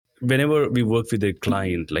whenever we work with a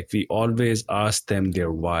client, like we always ask them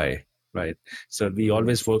their why, right? So we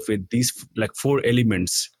always work with these like four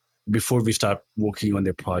elements before we start working on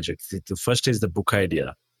their project. The first is the book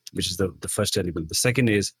idea, which is the first element. The second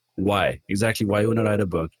is why, exactly why you want to write a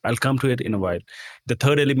book. I'll come to it in a while. The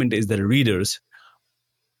third element is the readers.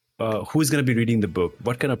 Who's going to be reading the book?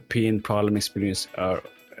 What kind of pain, problem, experience, or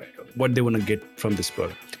what they want to get from this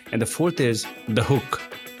book? And the fourth is the hook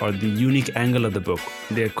or the unique angle of the book.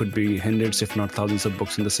 There could be hundreds, if not thousands, of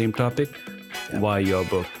books on the same topic. Yeah. Why your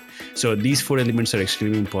book? So these four elements are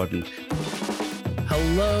extremely important.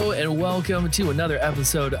 Hello and welcome to another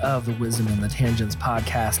episode of the Wisdom and the Tangents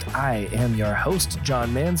podcast. I am your host,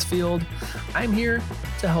 John Mansfield. I'm here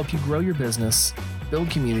to help you grow your business, build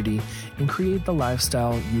community, and create the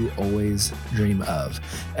lifestyle you always dream of.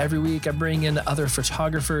 Every week, I bring in other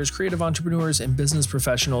photographers, creative entrepreneurs, and business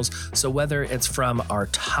professionals. So whether it's from our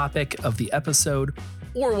topic of the episode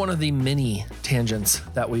or one of the many tangents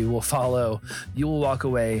that we will follow, you will walk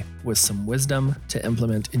away with some wisdom to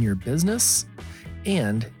implement in your business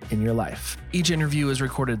and in your life. Each interview is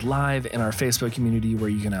recorded live in our Facebook community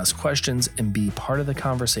where you can ask questions and be part of the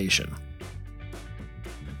conversation.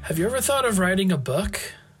 Have you ever thought of writing a book?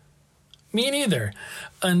 Me neither,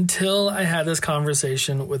 until I had this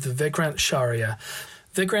conversation with Vikrant Shaurya.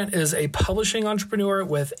 Vikrant is a publishing entrepreneur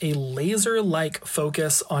with a laser-like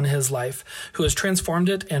focus on his life, who has transformed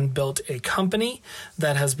it and built a company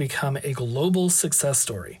that has become a global success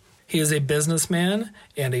story. He is a businessman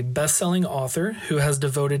and a best-selling author who has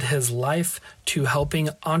devoted his life to helping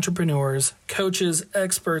entrepreneurs, coaches,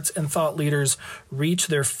 experts, and thought leaders reach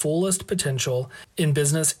their fullest potential in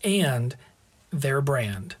business and their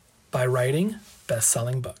brand by writing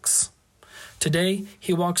best-selling books. Today,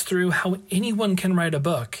 he walks through how anyone can write a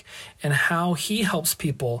book and how he helps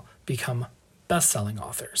people become best-selling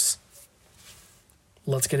authors.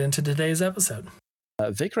 Let's get into today's episode.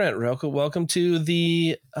 Vikrant, welcome to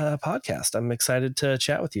the podcast. I'm excited to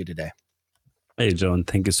chat with you today. Hey, John,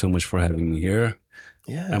 thank you so much for having me here.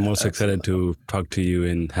 Yeah, I'm also excited to talk to you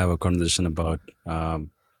and have a conversation about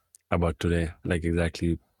today. Like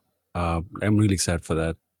exactly, I'm really excited for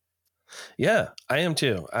that. Yeah, I am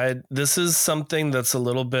too. This is something that's a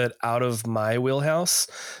little bit out of my wheelhouse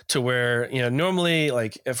to where, normally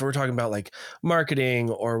like if we're talking about like marketing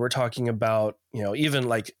or we're talking about, even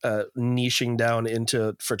like niching down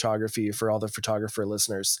into photography for all the photographer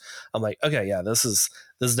listeners, I'm like, okay, yeah, this is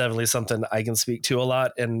definitely something I can speak to a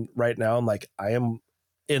lot. And right now I'm like, I am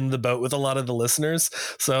in the boat with a lot of the listeners.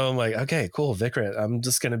 So I'm like, okay, cool, Vikrant. I'm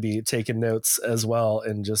just going to be taking notes as well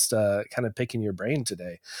and just kind of picking your brain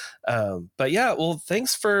today. But yeah, well,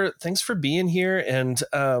 thanks for being here, and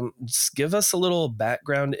just give us a little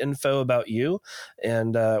background info about you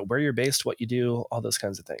and where you're based, what you do, all those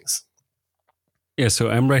kinds of things. Yeah, so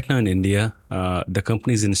I'm right now in India. The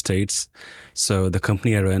company's in States. So the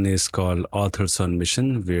company I run is called Authors on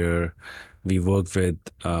Mission, where we work with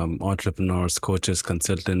entrepreneurs, coaches,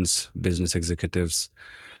 consultants, business executives,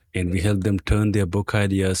 and we help them turn their book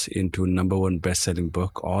ideas into number one best-selling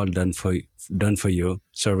book, all done for you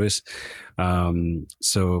service. And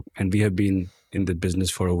we have been in the business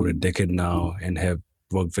for over a decade now and have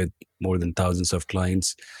worked with more than thousands of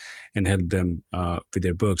clients and help them with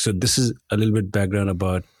their books. So this is a little bit background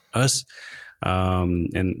about us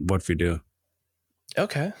and what we do.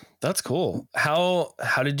 Okay, that's cool. How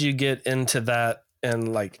did you get into that?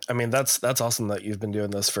 And like, I mean, that's awesome that you've been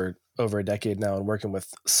doing this for over a decade now and working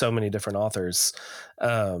with so many different authors.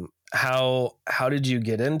 How did you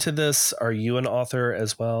get into this? Are you an author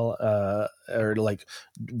as well? Or like,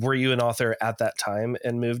 were you an author at that time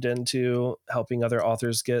and moved into helping other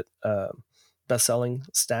authors get best-selling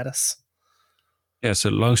status? Yeah. So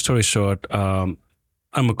long story short, I'm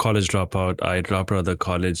a college dropout. I dropped out of the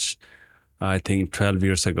college, I think 12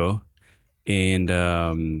 years ago. And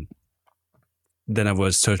then I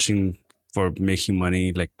was searching for making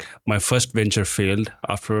money. Like my first venture failed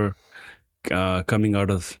after coming out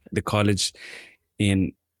of the college,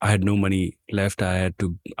 and I had no money left. I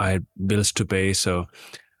had bills to pay. So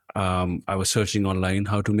I was searching online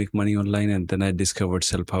how to make money online. And then I discovered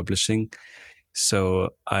self-publishing.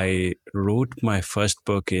 So I wrote my first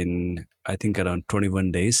book in, I think, around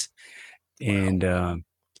 21 days. Wow. And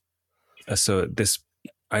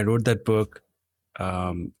I wrote that book,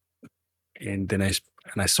 and then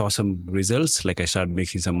I saw some results. Like I started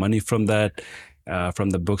making some money from that,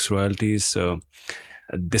 from the book's royalties. So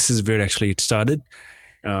this is where actually it started.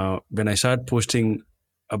 When I started posting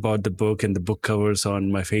about the book and the book covers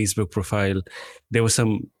on my Facebook profile, there were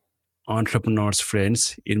some entrepreneurs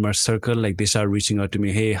friends in my circle. Like they started reaching out to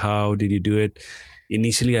me, hey, how did you do it?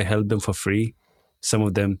 Initially I helped them for free, some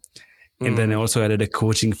of them. And then I Mm, also added a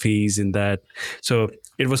coaching fees in that. So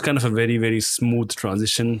it was kind of a very, very smooth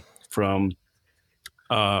transition from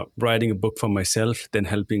writing a book for myself, then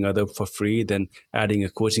helping other for free, then adding a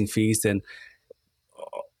coaching fees. Then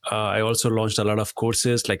I also launched a lot of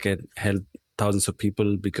courses, like I helped thousands of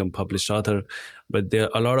people become published author. But there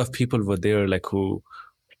a lot of people were there like who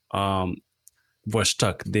um, were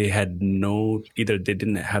stuck. They had no, either they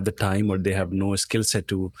didn't have the time or they have no skill set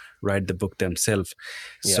to write the book themselves.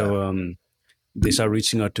 yeah. So they start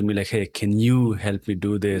reaching out to me like, hey, can you help me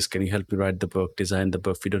do this? Can you help me write the book, design the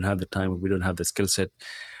book? We don't have the time, we don't have the skill set.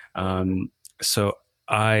 um, so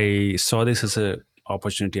I saw this as a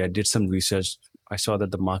opportunity. I did some research. I saw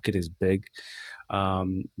that the market is big.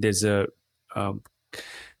 There's um,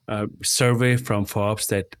 a survey from Forbes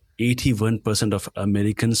that 81% of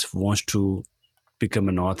Americans wants to become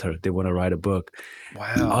an author. They want to write a book.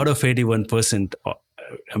 Out Wow. of 81%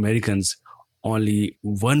 Americans, only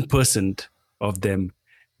 1% of them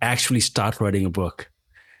actually start writing a book.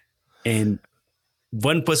 And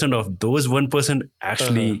 1% of those 1% Uh-huh.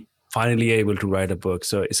 actually finally able to write a book.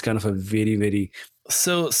 So it's kind of a very, very,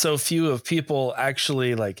 So few of people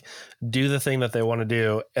actually like do the thing that they want to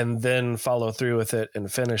do and then follow through with it and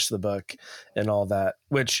finish the book and all that,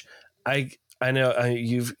 which I know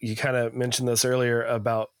you kind of mentioned this earlier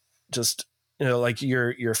about just, you know, like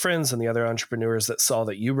your friends and the other entrepreneurs that saw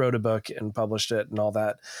that you wrote a book and published it and all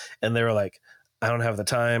that, and they were like, I don't have the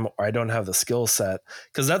time or I don't have the skill set,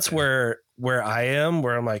 because that's yeah, where I am,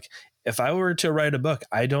 where I'm like, if I were to write a book,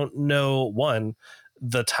 I don't know, one,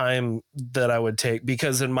 the time that I would take,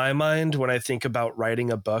 because in my mind, when I think about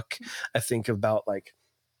writing a book, I think about like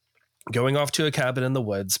going off to a cabin in the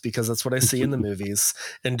woods, because that's what I see in the movies,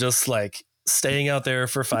 and just like staying out there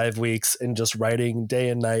for 5 weeks and just writing day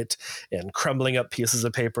and night and crumbling up pieces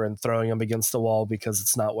of paper and throwing them against the wall because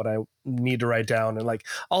it's not what I need to write down, and like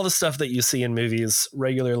all the stuff that you see in movies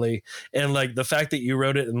regularly. And like the fact that you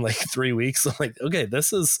wrote it in like 3 weeks, I'm like, okay,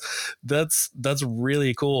 that's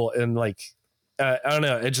really cool. And like I don't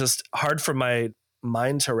know, it's just hard for my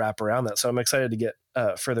mind to wrap around that. So I'm excited to get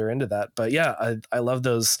further into that. But yeah, I love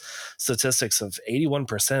those statistics of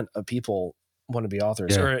 81% of people want to be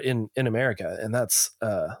authors, yeah. or in America, and that's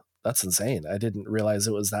insane. I didn't realize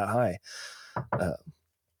it was that high. Uh,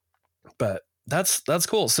 but that's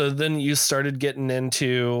cool. So then you started getting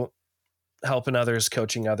into helping others,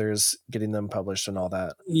 coaching others, getting them published, and all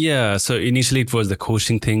that. Yeah. So initially it was the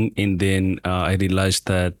coaching thing. And then I realized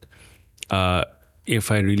that uh,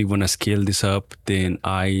 if I really want to scale this up, then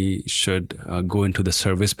I should go into the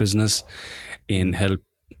service business and Mm. help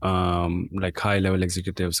like high level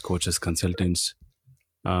executives, coaches, consultants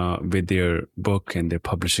with their book and their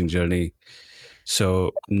publishing journey.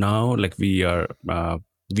 So now, like we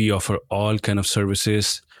offer all kind of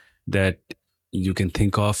services that you can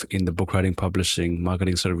think of in the book writing, publishing,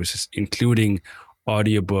 marketing services, including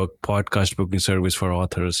audiobook, podcast booking service for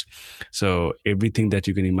authors. So everything that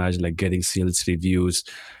you can imagine, like getting sales reviews,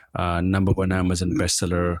 number one Amazon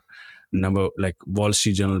bestseller, number like Wall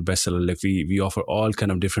Street Journal bestseller. Like we offer all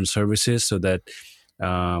kind of different services so that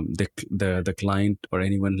the client or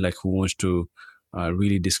anyone like who wants to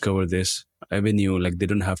really discover this avenue, like they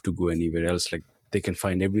don't have to go anywhere else. Like they can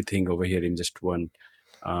find everything over here in just one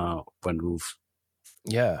roof.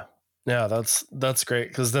 Yeah. Yeah, that's great,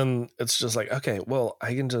 because then it's just like, okay, well,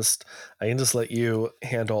 I can just let you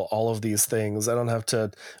handle all of these things. I don't have to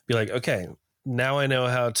be like, okay, now I know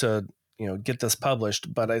how to, get this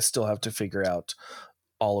published, but I still have to figure out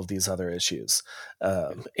all of these other issues,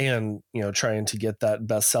 and trying to get that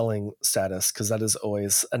best-selling status, because that is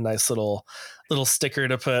always a nice little sticker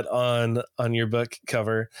to put on your book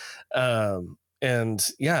cover. And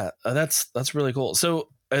yeah, that's really cool. So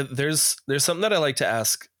there's something that I like to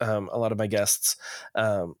ask a lot of my guests,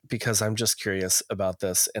 because I'm just curious about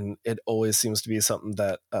this, and it always seems to be something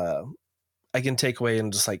that I can take away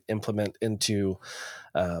and just like implement into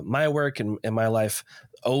my work and my life.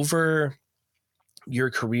 Over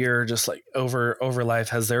your career, just like over life,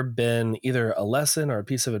 has there been either a lesson or a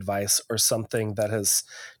piece of advice or something that has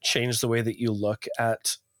changed the way that you look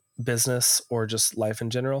at business or just life in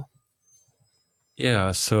general?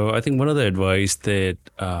 Yeah, so I think one of the advice that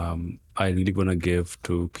I really want to give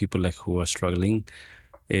to people like who are struggling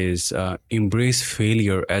is embrace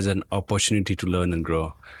failure as an opportunity to learn and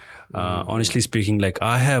grow. Mm-hmm. Honestly speaking, like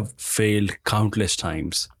I have failed countless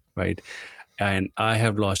times, right? And I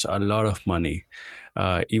have lost a lot of money.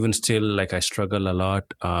 Even still, like I struggle a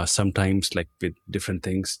lot. Sometimes, like with different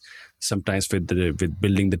things. Sometimes with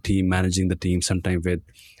building the team, managing the team. Sometimes with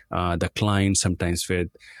the client. Sometimes with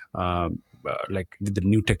like with the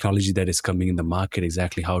new technology that is coming in the market,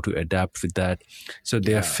 exactly how to adapt with that. So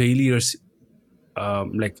there are Yeah. failures.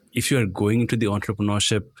 Like if you are going into the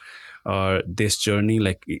entrepreneurship or this journey,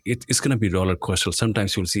 like it's going to be roller coaster.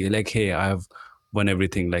 Sometimes you'll see like, hey, I have won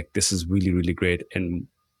everything. Like this is really, really great. And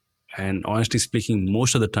honestly speaking,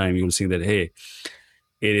 most of the time you'll see that, hey,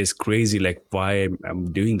 it is crazy. Like why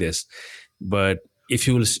I'm doing this. But if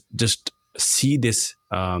you will just see this,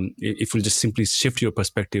 if you just simply shift your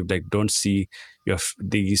perspective, like don't see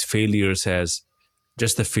these failures as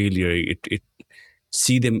just a failure. It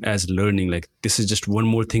see them as learning, like this is just one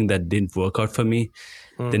more thing that didn't work out for me,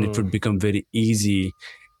 then it Mm-hmm. would become very easy.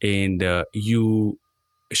 And you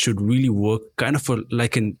should really work kind of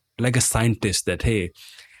like a scientist, that hey,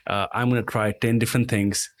 I'm going to try 10 different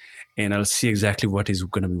things and I'll see exactly what is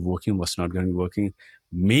going to be working, what's not going to be working.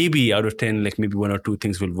 Maybe out of 10, like maybe one or two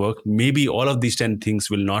things will work, maybe all of these 10 things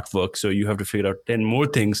will not work, so you have to figure out 10 more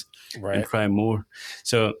things and Right. try more.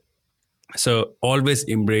 So always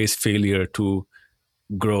embrace failure to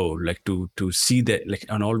grow, like to see that, like,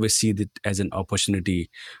 and always see that as an opportunity.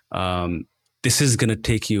 This is going to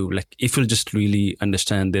take you, like if you'll just really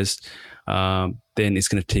understand this, then it's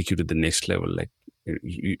going to take you to the next level. Like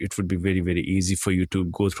it would be very, very easy for you to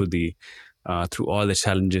go through the through all the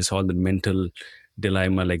challenges, all the mental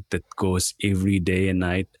dilemma, like that goes every day and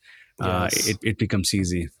night. Yes. It becomes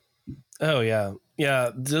easy. Oh yeah.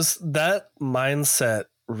 Yeah. Just that mindset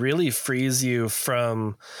really frees you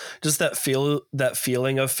from just that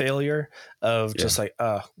feeling of failure, of Yeah. just like,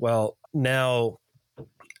 well, now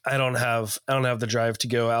I don't have the drive to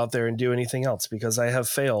go out there and do anything else because I have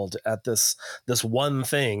failed at this one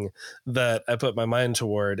thing that I put my mind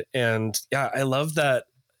toward. And yeah, I love that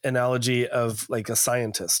analogy of like a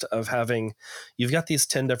scientist, of having, you've got these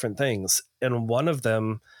 10 different things and one of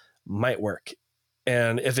them might work.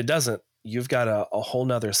 And if it doesn't, you've got a whole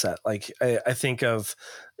nother set. Like I think of,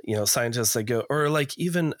 scientists that go, or like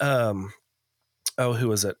even who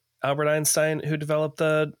was it? Albert Einstein, who developed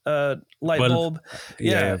the light Well, bulb.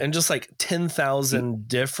 yeah, Yeah. yeah. And just like 10,000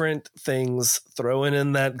 different things thrown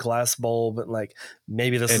in that glass bulb. And like,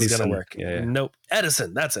 maybe this is going to Edison. work. Yeah, yeah. Nope.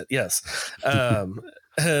 Edison. That's it. Yes.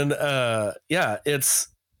 And yeah, it's,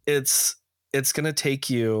 it's going to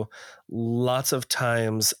take you lots of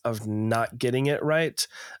times of not getting it right,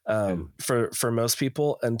 Yeah. for most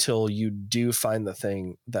people, until you do find the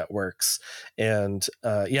thing that works. And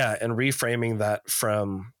yeah, and reframing that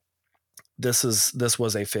from this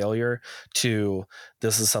was a failure to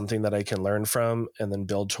this is something that I can learn from and then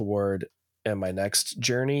build toward in my next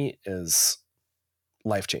journey is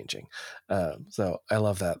life changing. So I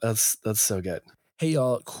love that. That's so good. Hey,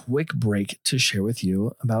 y'all, quick break to share with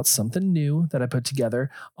you about something new that I put together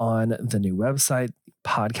on the new website,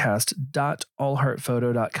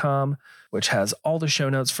 podcast.allheartphoto.com, which has all the show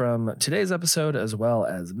notes from today's episode as well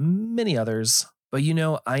as many others. But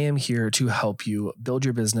I am here to help you build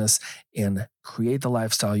your business and create the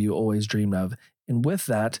lifestyle you always dreamed of. And with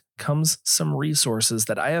that comes some resources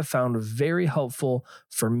that I have found very helpful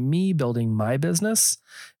for me building my business,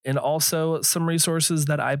 and also some resources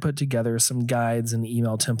that I put together, some guides and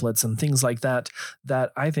email templates and things like that,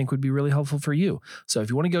 that I think would be really helpful for you. So if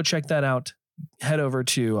you want to go check that out, head over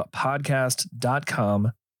to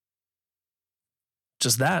podcast.com.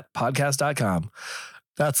 Just that, podcast.com.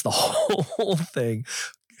 That's the whole thing.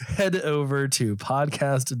 Head over to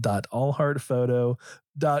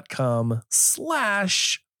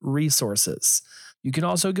podcast.allheartphoto.com/resources. You can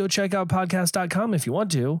also go check out podcast.com if you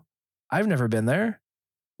want to. I've never been there.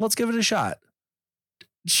 Let's give it a shot.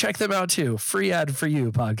 Check them out too. Free ad for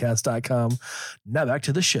you, podcast.com. Now back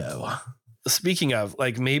to the show. Speaking of,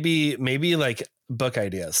 like, maybe like book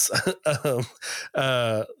ideas. Like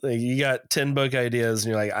you got 10 book ideas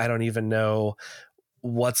and you're like, I don't even know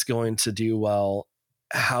what's going to do well.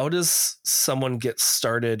 How does someone get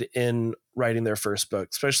started in writing their first book,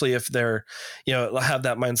 especially if they're, have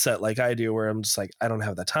that mindset like I do, where I'm just like, I don't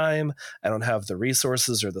have the time, I don't have the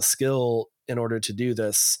resources or the skill in order to do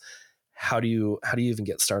this. How do you even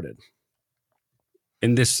get started?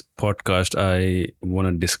 In this podcast, I want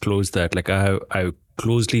to disclose that, like, I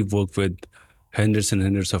closely work with hundreds and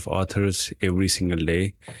hundreds of authors every single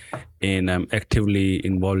day, and I'm actively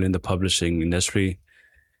involved in the publishing industry.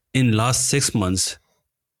 In last 6 months,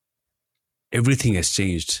 everything has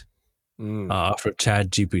changed after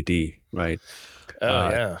Chat GPT, right? Oh Uh,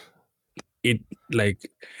 yeah. it like,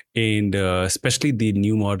 and especially the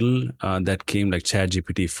new model that came, like Chat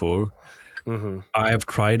GPT 4. Mm-hmm. I have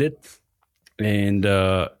tried it, and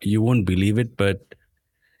you won't believe it, but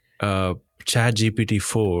uh, Chat GPT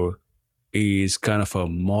 4 is kind of a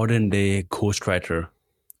modern day ghostwriter,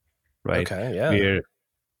 right? Okay. Yeah. Where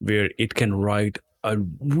where it can write a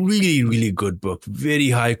really, really good book, very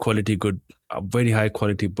high quality, a very high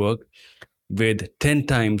quality book with 10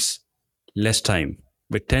 times less time,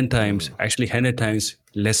 with 10 times, actually 100 times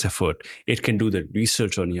less effort. It can do the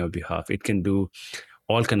research on your behalf. It can do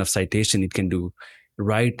all kind of citation. It can do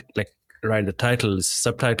write like write the titles,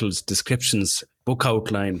 subtitles, descriptions, book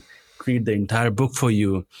outline, create the entire book for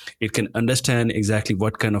you. It can understand exactly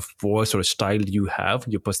what kind of voice or style you have,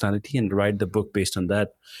 your personality, and write the book based on that.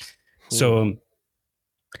 So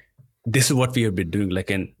this is what we have been doing, like,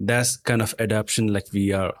 and that's kind of adaptation like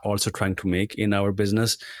we are also trying to make in our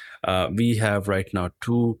business. We have right now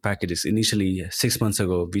two packages. Initially 6 months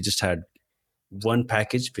ago we just had one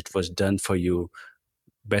package which was done for you,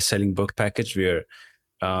 best-selling book package, where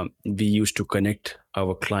we used to connect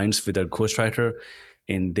our clients with a ghostwriter,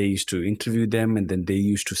 and they used to interview them, and then they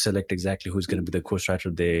used to select exactly who's going to be the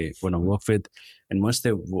ghostwriter they want to work with. And once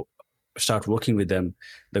they start working with them,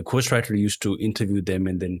 the ghostwriter used to interview them,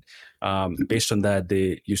 and then based on that,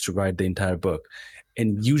 they used to write the entire book.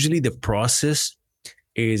 And usually the process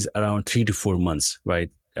is around 3 to 4 months, right?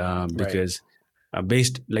 Right. Because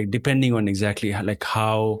based, like, depending on exactly like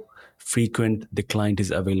how frequent the client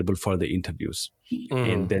is available for the interviews.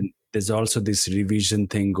 And then there's also this revision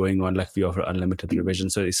thing going on, like we offer unlimited revision.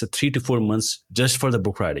 So it's a 3 to 4 months just for the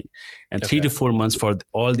book writing, and 3 to 4 months for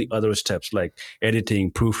all the other steps like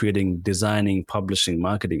editing, proofreading, designing, publishing,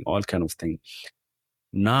 marketing, all kind of thing.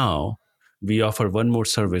 Now we offer one more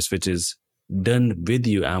service which is done with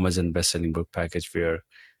you Amazon best-selling book package, where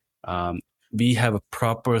um, we have a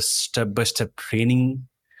proper step-by-step training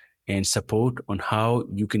and support on how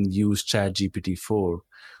you can use ChatGPT 4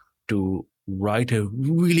 to write a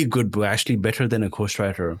really good book, actually better than a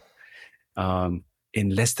ghostwriter, in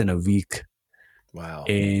less than a week. Wow.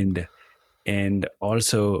 And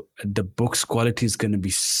also the book's quality is going to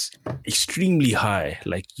be extremely high.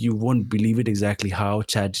 Like, you won't believe it exactly how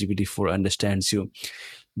ChatGPT 4 understands you.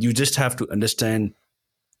 You just have to understand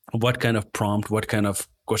what kind of prompt, what kind of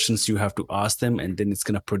questions you have to ask them, and then it's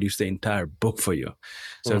going to produce the entire book for you.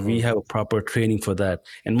 So we have a proper training for that.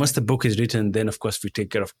 And once the book is written, then of course we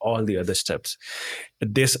take care of all the other steps.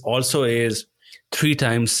 This also is 3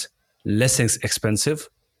 times less expensive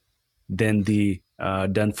than the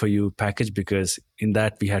done for you package, because in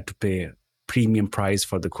that we had to pay premium price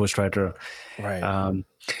for the ghostwriter. Right.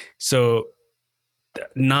 So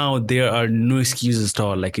now there are no excuses at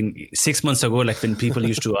all. Like, in 6 months ago, like when people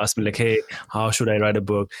used to ask me like, hey, how should I write a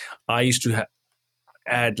book, I used to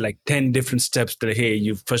add like 10 different steps that, hey,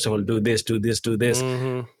 you first of all do this, do this, do this.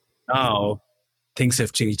 Now things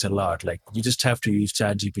have changed a lot. Like, you just have to use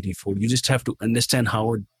ChatGPT-4. You just have to understand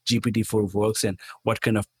how GPT-4 works and what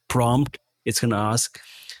kind of prompt it's going to ask.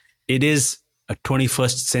 It is a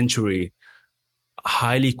 21st century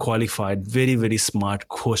highly qualified, very, very smart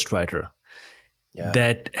ghostwriter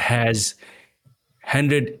that has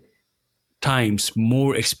 100 times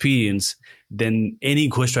more experience than any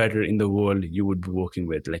ghostwriter in the world you would be working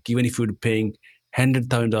with. Like, even if you're paying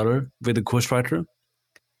 $100,000 with a ghostwriter,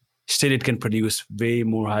 still it can produce way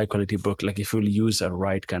more high quality book, like if you'll use a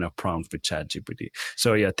right kind of prompt with ChatGPT.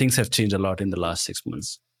 So yeah, things have changed a lot in the last 6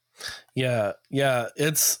 months. Yeah,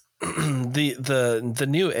 it's the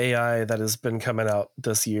new AI that has been coming out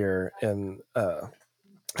this year and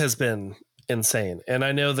has been insane. And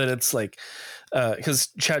I know that it's like because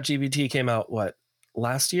ChatGPT came out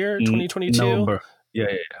last year, 2022. November.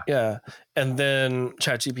 Yeah. And then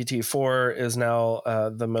ChatGPT 4 is now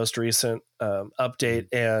the most recent update,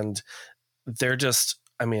 and they're just,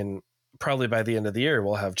 I mean, probably by the end of the year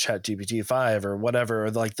we'll have ChatGPT 5 or whatever,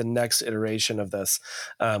 or like the next iteration of this,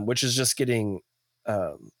 which is just getting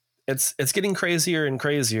it's getting crazier and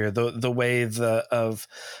crazier, the way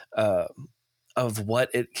of what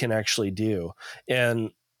it can actually do.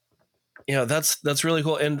 And that's really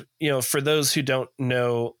cool. And for those who don't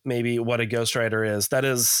know maybe what a ghostwriter is, that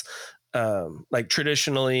is like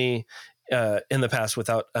traditionally in the past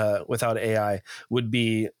without AI would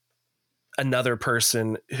be another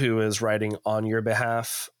person who is writing on your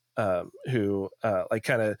behalf, who like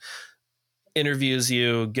kind of interviews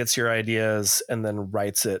you, gets your ideas, and then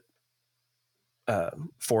writes it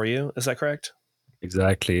for you. Is that correct?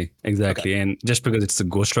 Exactly. Okay. And just because it's a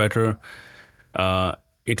ghostwriter,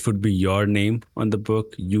 it would be your name on the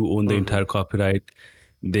book. You own the entire copyright.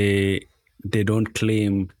 They don't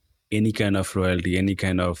claim any kind of royalty, any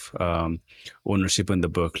kind of ownership on the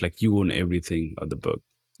book. Like, you own everything of the book.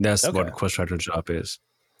 That's what Okay. ghostwriter job is.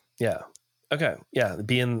 Yeah. Okay. Yeah.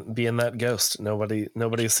 Being that ghost,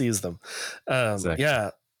 nobody sees them. Exactly.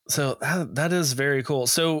 Yeah. So that is very cool.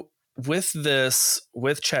 So with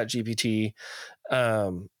ChatGPT,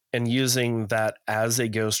 and using that as a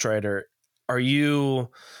ghostwriter, are you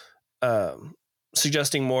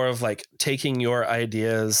suggesting more of like taking your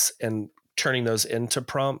ideas and turning those into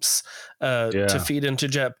prompts to Yeah. feed into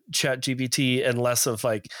chat GPT, and less of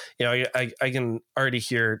like, I can already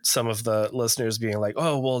hear some of the listeners being like,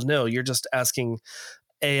 oh, well, no, you're just asking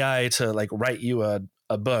AI to like write you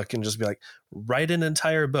a book, and just be like, write an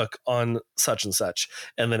entire book on such and such,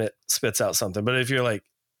 and then it spits out something. But if you're like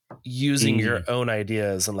using your Mm, own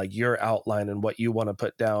ideas and like your outline and what you want to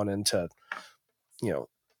put down into,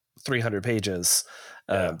 300 pages,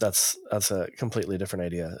 yeah. that's a completely different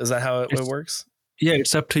idea. Is that how it It's works? yeah,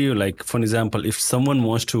 it's up to you. Like for example, if someone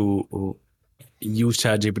wants to use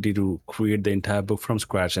ChatGPT to create the entire book from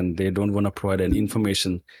scratch and they don't want to provide any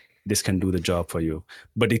information, this can do the job for you.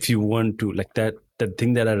 But if you want to, like that, the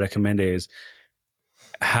thing that I recommend is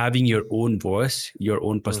having your own voice, your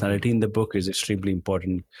own Mm-hmm. personality in the book is extremely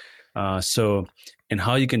important. So, and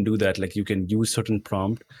how you can do that, like you can use certain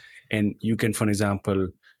prompt, and you can, for example,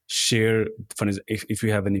 share. If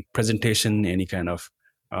you have any presentation, any kind of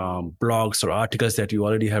blogs or articles that you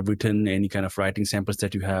already have written, any kind of writing samples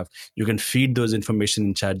that you have, you can feed those information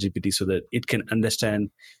in ChatGPT so that it can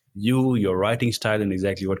understand you, your writing style, and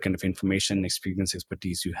exactly what kind of information, experience,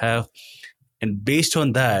 expertise you have, and based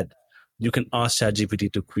on that, you can ask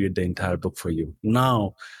ChatGPT to create the entire book for you.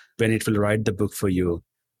 Now, when it will write the book for you,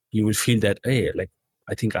 you will feel that, hey, like,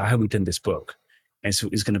 I think I have written this book. And so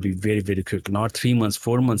it's going to be very, very quick. Not 3 months,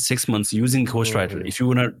 4 months, 6 months using Ghostwriter. Mm-hmm. If you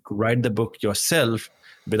want to write the book yourself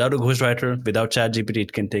without a Ghostwriter, without ChatGPT,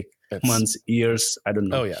 it can take It's months, years, I don't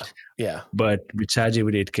oh know. yeah, yeah, But with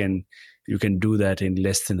ChatGPT, you can do that in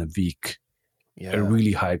less than a week. A yeah.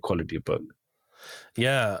 really high quality book.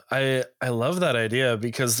 Yeah, I love that idea,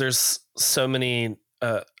 because there's so many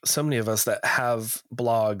of us that have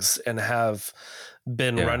blogs and have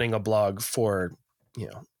been Yeah. running a blog for, you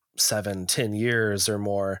know 7-10 years or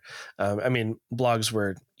more. I mean, blogs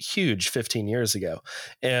were huge 15 years ago,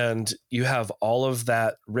 and you have all of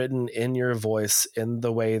that written in your voice, in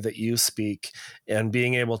the way that you speak, and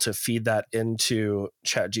being able to feed that into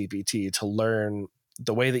ChatGPT to learn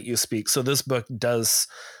the way that you speak. So this book does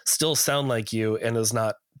still sound like you, and is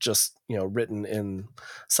not just, written in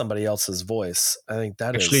somebody else's voice. I think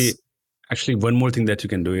that Actually, is, Actually, one more thing that you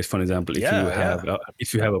can do is, for example, yeah, yeah.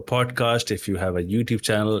 if you have a podcast, if you have a YouTube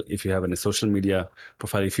channel, if you have a social media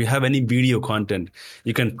profile, if you have any video content,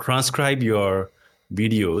 you can transcribe your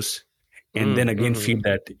videos and then again Mm-hmm. feed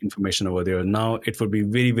that information over there. Now it would be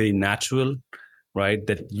very, very natural, right?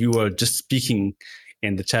 That you are just speaking,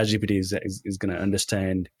 and the ChatGPT is going to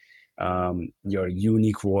understand your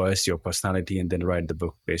unique voice, your personality, and then write the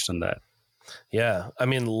book based on that. Yeah, I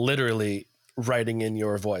mean, literally writing in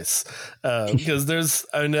your voice, because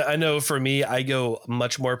I know for me, I go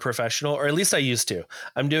much more professional, or at least I used to.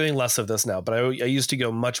 I'm doing less of this now, but I used to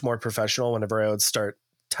go much more professional whenever I would start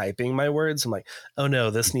typing my words. I'm like, oh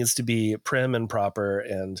no, this needs to be prim and proper,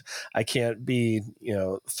 and I can't be,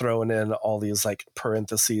 throwing in all these like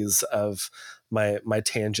parentheses of my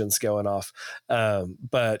tangents going off.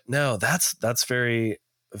 But no, that's very,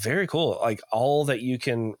 very cool. Like, all that you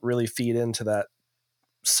can really feed into that,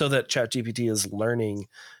 so that ChatGPT is learning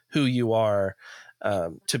who you are,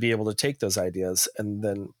 to be able to take those ideas and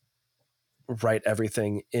then write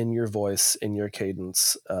everything in your voice, in your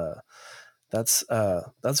cadence. That's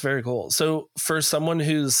very cool. So for someone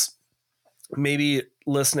who's maybe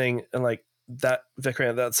listening and like, that,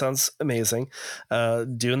 Vikrant, that sounds amazing.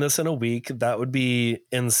 Doing this in a week, that would be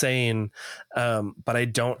insane. But I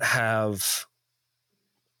don't have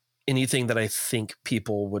anything that I think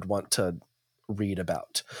people would want to read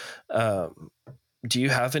about. Um, do you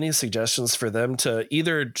have any suggestions for them to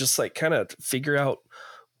either just like kind of figure out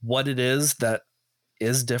what it is that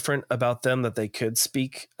is different about them that they could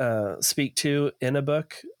speak to in a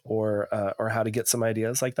book, or how to get some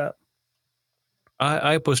ideas like that?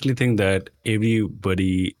 I personally think that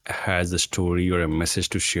everybody has a story or a message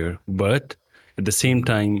to share, but at the same Mm-hmm.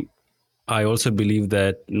 time, I also believe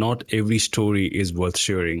that not every story is worth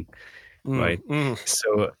sharing, right? Mm-hmm.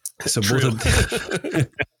 So, so both True. of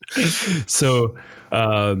so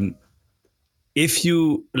um, if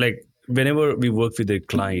you like, whenever we work with a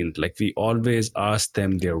client, like we always ask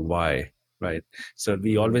them their why, right? So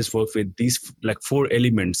we Mm, always work with these like four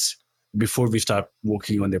elements before we start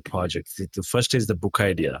working on their project. The first is the book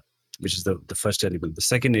idea, which is the first element. The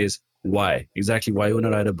second is why, exactly why you want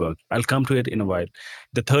to write a book. I'll come to it in a while.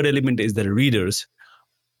 The third element is the readers,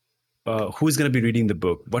 who's going to be reading the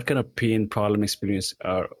book, what kind of pain, problem, experience,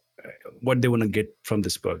 what they want to get from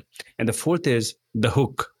this book. And the fourth is the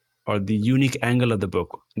hook or the unique angle of the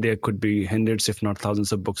book. There could be hundreds, if not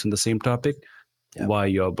thousands, of books on the same topic. Yeah. why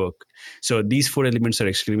your book. So these four elements are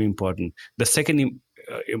extremely important. The second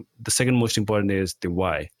most important is the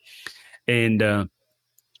why. And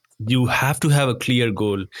you have to have a clear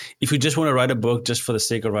goal. If you just want to write a book just for the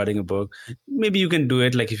sake of writing a book, maybe you can do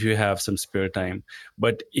it, like if you have some spare time.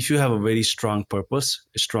 But if you have a very strong purpose,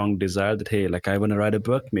 a strong desire that, hey, like I want to write a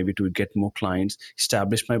book, maybe to get more clients,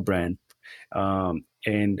 establish my brand,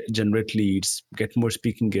 and generate leads, get more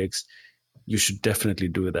speaking gigs, you should definitely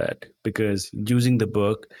do that. Because using the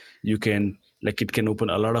book, you can, like, it can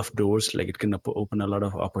open a lot of doors, like it can open a lot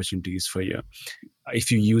of opportunities for you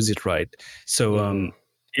if you use it right. So Mm-hmm.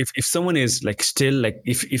 if someone is like still, like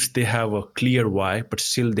if they have a clear why, but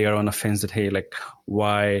still they are on a fence that, hey, like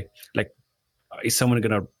why, like is someone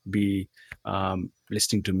gonna be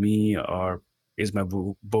listening to me, or is my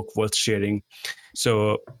book worth sharing?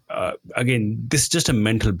 So again, this is just a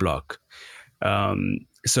mental block.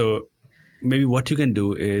 So maybe what you can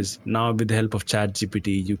do is, now with the help of chat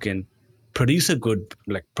gpt, you can produce a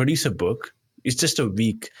book. It's just a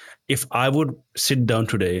week. If I would sit down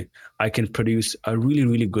today, I can produce a really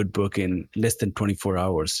really good book in less than 24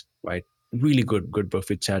 hours, right? Really good book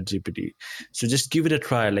with chat gpt. So just give it a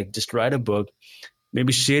try, like just write a book,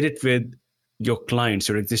 maybe share it with your clients,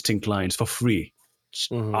 your existing clients, for free.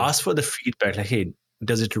 Mm-hmm. Ask for the feedback, like, hey,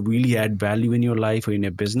 does it really add value in your life or in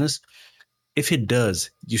your business? If it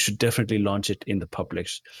does, you should definitely launch it in the public.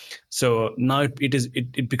 So now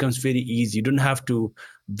it becomes very easy. You don't have to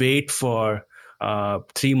wait for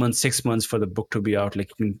 3 months, 6 months for the book to be out. Like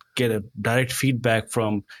you can get a direct feedback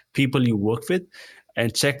from people you work with,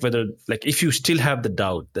 and check whether, like, if you still have the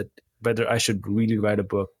doubt that whether I should really write a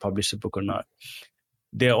book, publish a book or not.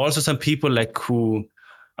 There are also some people like who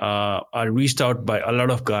are reached out by a lot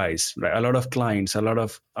of guys, right? A lot of clients, a lot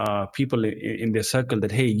of people in their circle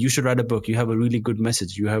that, hey, you should write a book. You have a really good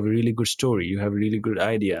message. You have a really good story. You have a really good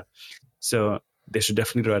idea. So they should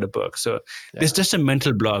definitely write a book. So there's Yeah. just a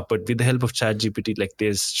mental block, but with the help of chat gpt, like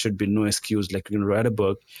there should be no excuse. Like you can write a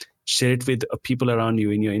book, share it with people around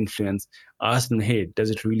you in your influence, ask them, hey, does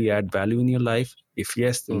it really add value in your life? If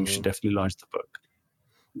yes, then you Mm-hmm. should definitely launch the book.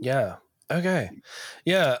 Yeah. Okay.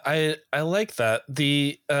 Yeah, I like that.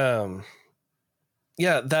 The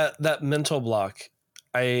yeah, that mental block.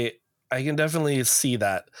 I I can definitely see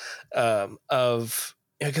that of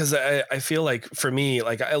because I feel like for me,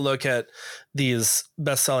 like I look at these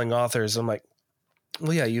best-selling authors, I'm like,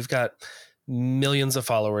 well, yeah, you've got millions of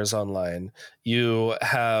followers online. You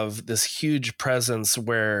have this huge presence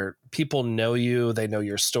where people know you, they know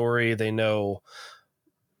your story, they know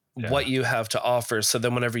what Yeah. you have to offer. So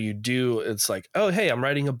then whenever you do, it's like, oh, hey, I'm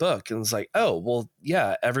writing a book. And it's like, oh, well,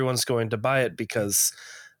 yeah, everyone's going to buy it because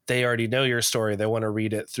they already know your story. They want to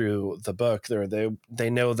read it through the book. They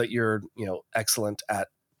know that you're, excellent at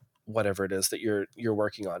whatever it is that you're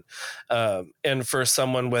working on. And for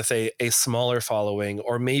someone with a smaller following,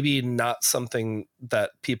 or maybe not something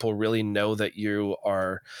that people really know that you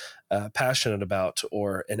are passionate about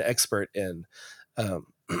or an expert in,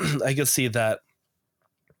 I could see that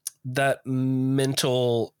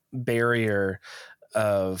mental barrier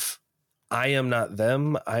of I am not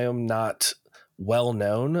them, I am not well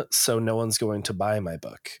known, so no one's going to buy my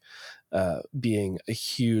book, being a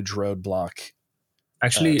huge roadblock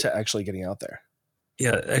Actually, to actually getting out there.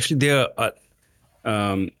 yeah, actually,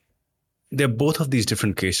 um, there are both of these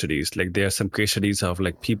different case studies. Like there are some case studies of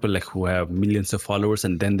like people like who have millions of followers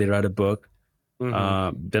and then they write a book.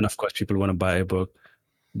 Mm-hmm. Then of course people want to buy a book.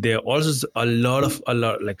 There are also a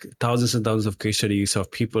lot like thousands and thousands of case studies of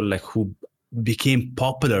people like who became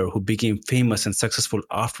popular, who became famous and successful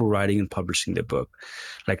after writing and publishing their book.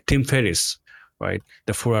 Like Tim Ferriss, right?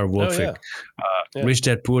 The 4 Hour Oh Work yeah, Week, yeah. Rich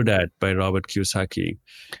Dad Poor Dad by Robert Kiyosaki.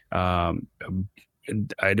 Um,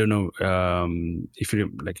 I don't know if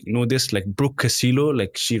you like know this, like Brooke Castillo,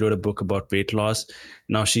 like she wrote a book about weight loss.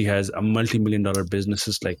 Now she has a multi-million-dollar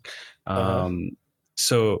businesses. Like, Uh huh.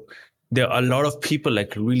 so there are a lot of people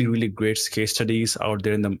like really, really great case studies out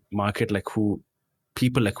there in the market, like who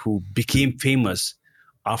people like who became famous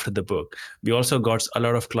after the book. We also got a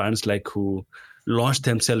lot of clients like who launched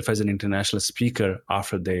themselves as an international speaker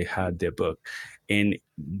after they had their book, and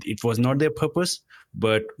it was not their purpose,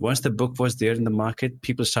 but once the book was there in the market,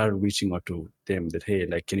 people started reaching out to them that, hey,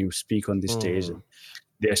 like, can you speak on this stage? Mm-hmm. And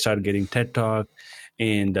they started getting TED Talk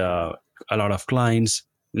and a lot of clients,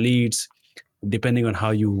 leads, depending on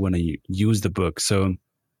how you want to use the book. So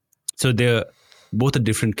they're both are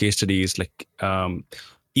different case studies. Like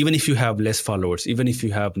even if you have less followers, even if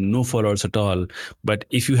you have no followers at all, but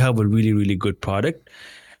if you have a really, really good product,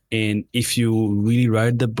 and if you really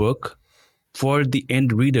write the book for the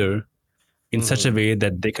end reader in such a Mm-hmm. way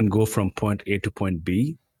that they can go from point A to point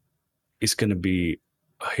B, it's going to be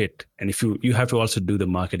a hit. And if you have to also do the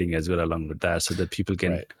marketing as well along with that, so that people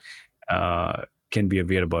Right. can be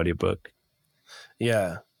aware about your book.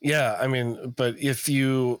 Yeah. Yeah. I mean, but if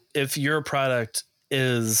your product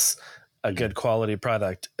is a Mhm. good quality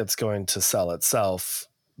product, it's going to sell itself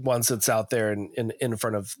once it's out there in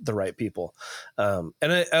front of the right people. And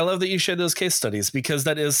I love that you shared those case studies, because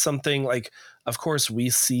that is something like, of course, we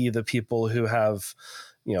see the people who have,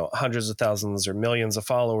 hundreds of thousands or millions of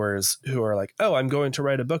followers who are like, oh, I'm going to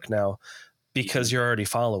write a book now, because you're already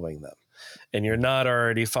following them. And you're not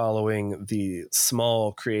already following the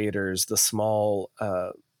small creators, the small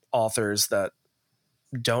authors that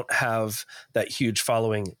don't have that huge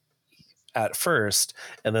following at first,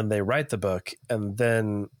 and then they write the book, and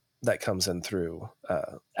then that comes in through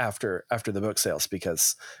after the book sales,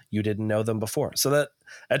 because you didn't know them before. So that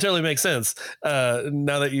totally makes sense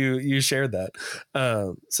now that you shared that.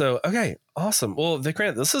 So okay, awesome. Well,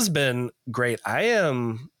 Vikrant, this has been great.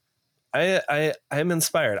 I'm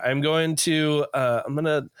inspired. I'm going to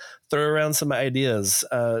throw around some ideas,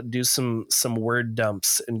 do some word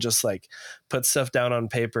dumps, and just like put stuff down on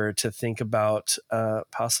paper to think about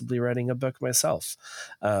possibly writing a book myself,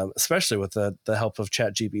 especially with the help of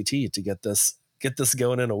ChatGPT to get this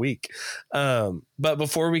going in a week. But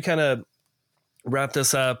before we kind of wrap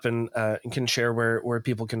this up and can share where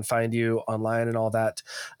people can find you online and all that,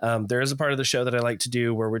 there is a part of the show that I like to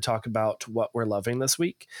do where we talk about what we're loving this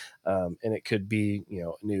week, and it could be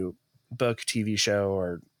a new book, TV show,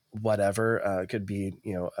 or whatever. It could be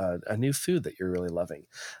a new food that you're really loving.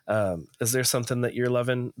 Is there something that you're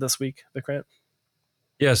loving this week, Vikrant?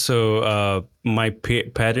 Yeah, so my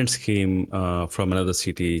parents came from another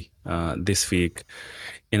city this week,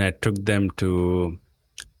 and I took them to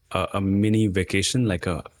a mini vacation, like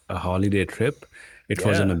a holiday trip. It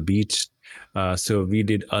was on a Yeah. beach. So we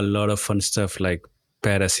did a lot of fun stuff like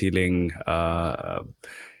parasailing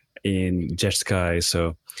in jet ski.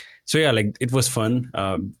 So yeah, like it was fun.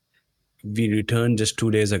 We returned just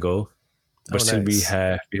 2 days ago, but Oh, still nice. we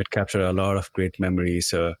had captured a lot of great memories.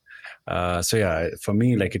 So yeah, for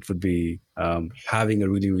me, like it would be having a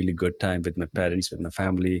really really good time with my parents, with my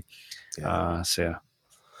family. Yeah. So yeah.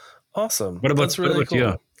 Awesome. What about That's really you?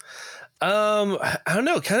 cool. I don't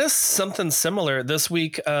know, kind of something similar this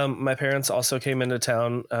week. My parents also came into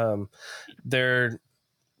town. They're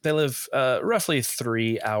they live roughly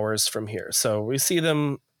 3 hours from here, so we see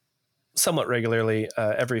them somewhat regularly,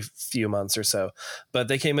 every few months or so. But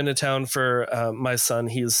they came into town for my son.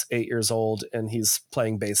 He's 8 years old and he's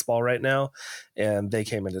playing baseball right now. And they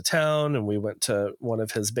came into town and we went to one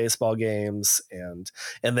of his baseball games, and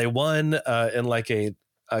they won in like a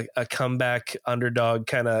comeback underdog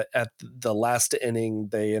kind of at the last inning.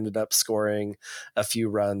 They ended up scoring a few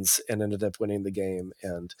runs and ended up winning the game.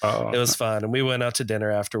 And it was fun. And we went out to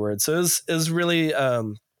dinner afterwards. So it was really,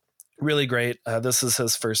 really great. This is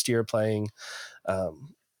his first year playing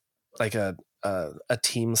like a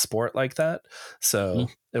team sport like that. So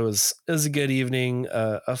it was a good evening,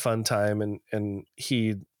 a fun time, and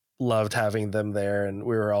he loved having them there, and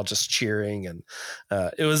we were all just cheering, and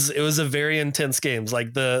it was a very intense games.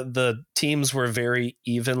 Like the teams were very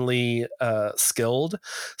evenly skilled,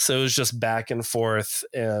 so it was just back and forth,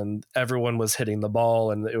 and everyone was hitting the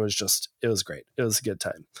ball, and it was great. It was a good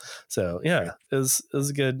time. So yeah, it was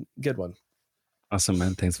a good one. Awesome,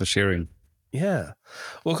 man. Thanks for sharing. Yeah.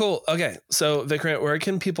 Well, cool. Okay. So, Vikrant, where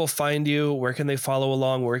can people find you? Where can they follow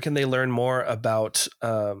along? Where can they learn more about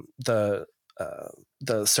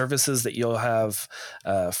the services that you'll have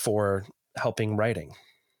for helping writing?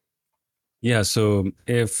 Yeah, so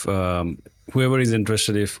if whoever is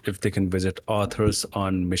interested, if they can visit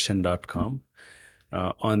authorsonmission.com.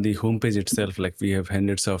 On the homepage itself, like we have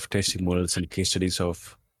hundreds of testimonials and case studies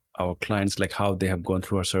of our clients, like how they have gone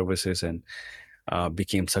through our services and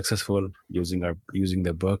became successful using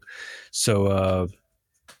their book. So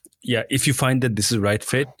yeah, if you find that this is right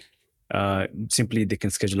fit, simply they can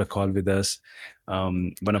schedule a call with us.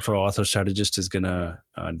 One of our author strategists is gonna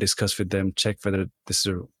discuss with them, check whether this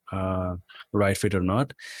is right fit or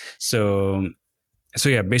not. So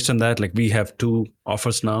yeah, based on that, like we have two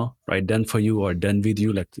offers now, right? Done for you or done with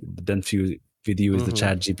you. Like done for you with you is the Mm-hmm.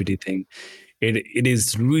 Chat GPT thing. It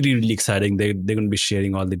is really really exciting. They're going to be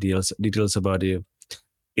sharing all the details about you.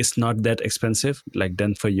 It's not that expensive, like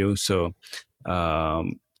done for you. So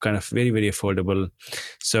kind of very very affordable.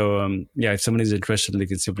 So yeah, if someone is interested, they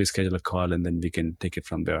can simply schedule a call and then we can take it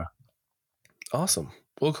from there. Awesome.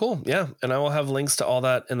 Well, cool. Yeah. And I will have links to all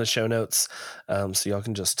that in the show notes. So y'all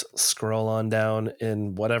can just scroll on down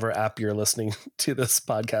in whatever app you're listening to this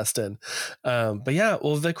podcast in. But yeah,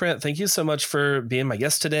 well, Vikrant, thank you so much for being my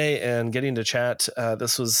guest today and getting to chat.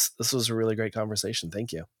 This was a really great conversation.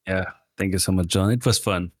 Thank you. Yeah. Thank you so much, John. It was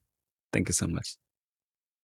fun. Thank you so much.